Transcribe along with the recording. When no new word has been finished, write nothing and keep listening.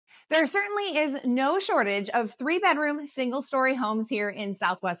There certainly is no shortage of 3-bedroom, single-story homes here in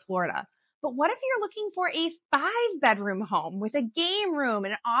Southwest Florida. But what if you're looking for a 5-bedroom home with a game room,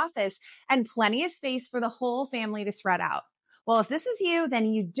 an office, and plenty of space for the whole family to spread out? Well, if this is you, then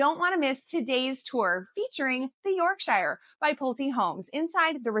you don't want to miss today's tour featuring the Yorkshire by Pulte Homes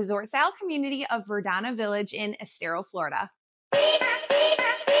inside the resort-style community of Verdana Village in Estero, Florida.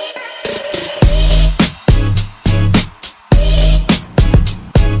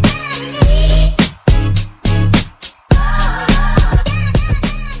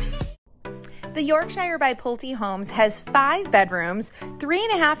 The Yorkshire by Pulte Homes has 5 bedrooms,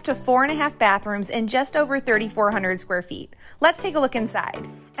 3.5 to 4.5 bathrooms, and just over 3,400 square feet. Let's take a look inside.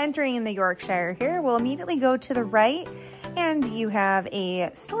 Entering in the Yorkshire here, we'll immediately go to the right, and you have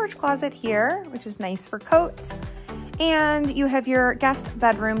a storage closet here, which is nice for coats. And you have your guest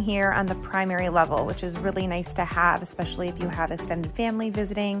bedroom here on the primary level, which is really nice to have, especially if you have extended family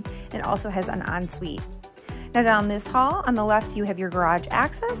visiting. It also has an ensuite. Now down this hall on the left, you have your garage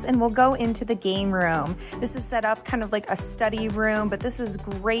access, and we'll go into the game room. This is set up kind of like a study room, but this is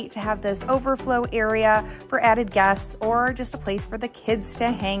great to have this overflow area for added guests or just a place for the kids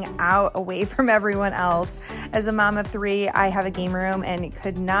to hang out away from everyone else. As a mom of 3, I have a game room and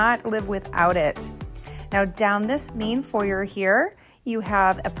could not live without it. Now down this main foyer here, you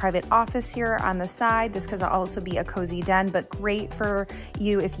have a private office here on the side. This could also be a cozy den, but great for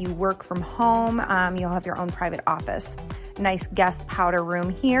you if you work from home. You'll have your own private office. Nice guest powder room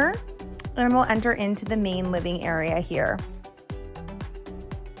here. And we'll enter into the main living area here.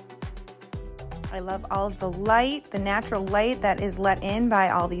 I love all of the light, the natural light that is let in by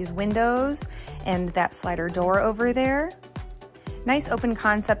all these windows and that slider door over there. Nice open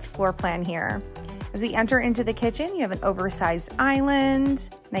concept floor plan here. As we enter into the kitchen, you have an oversized island,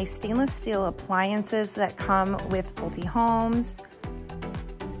 nice stainless steel appliances that come with Pulte Homes.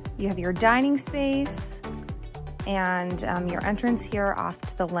 You have your dining space and your entrance here off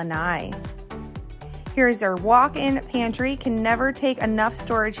to the lanai. Here is our walk-in pantry. Can never take enough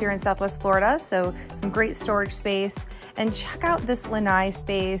storage here in Southwest Florida, so some great storage space. And check out this lanai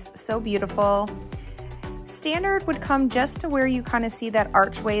space, so beautiful. Standard would come just to where you kind of see that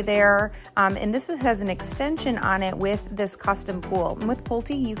archway there, and this has an extension on it with this custom pool. And with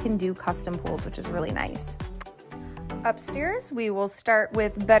Pulte, you can do custom pools, which is really nice. Upstairs, we will start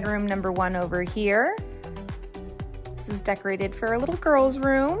with bedroom number 1 over here. This is decorated for a little girl's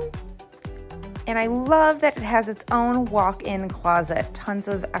room, and I love that it has its own walk-in closet. Tons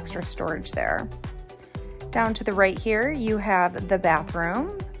of extra storage there. Down to the right here, you have the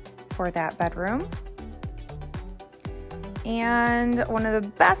bathroom for that bedroom. And one of the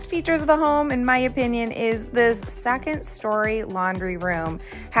best features of the home, in my opinion, is this 2nd-story laundry room.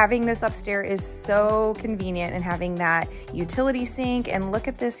 Having this upstairs is so convenient, and having that utility sink, and look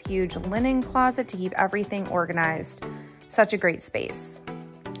at this huge linen closet to keep everything organized. Such a great space.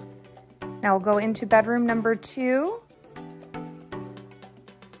 Now we'll go into bedroom number 2.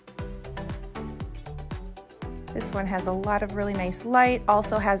 This one has a lot of really nice light,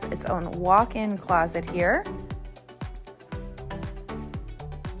 also has its own walk-in closet here.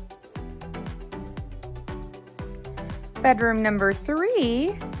 Bedroom number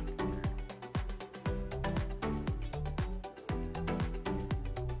 3,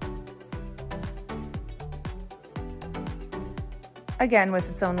 again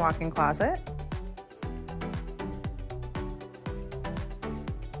with its own walk-in closet.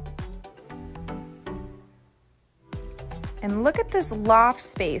 And look at this loft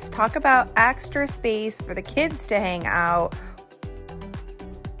space. Talk about extra space for the kids to hang out.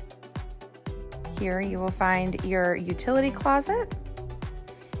 Here you will find your utility closet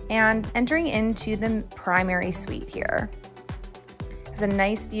and entering into the primary suite here. There's a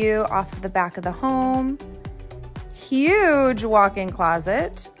nice view off of the back of the home. Huge walk-in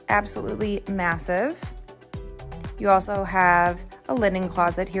closet, absolutely massive. You also have a linen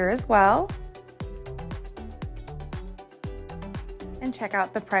closet here as well. And check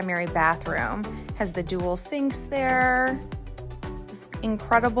out the primary bathroom. Has the dual sinks there. This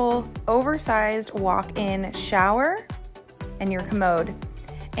incredible oversized walk-in shower and your commode.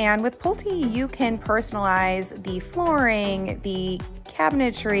 And with Pulte, you can personalize the flooring, the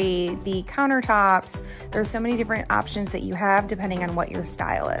cabinetry, the countertops. There's so many different options that you have depending on what your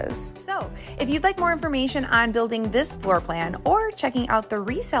style is. So if you'd like more information on building this floor plan or checking out the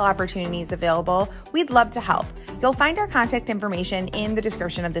resale opportunities available, we'd love to help. You'll find our contact information in the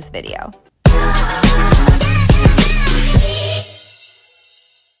description of this video.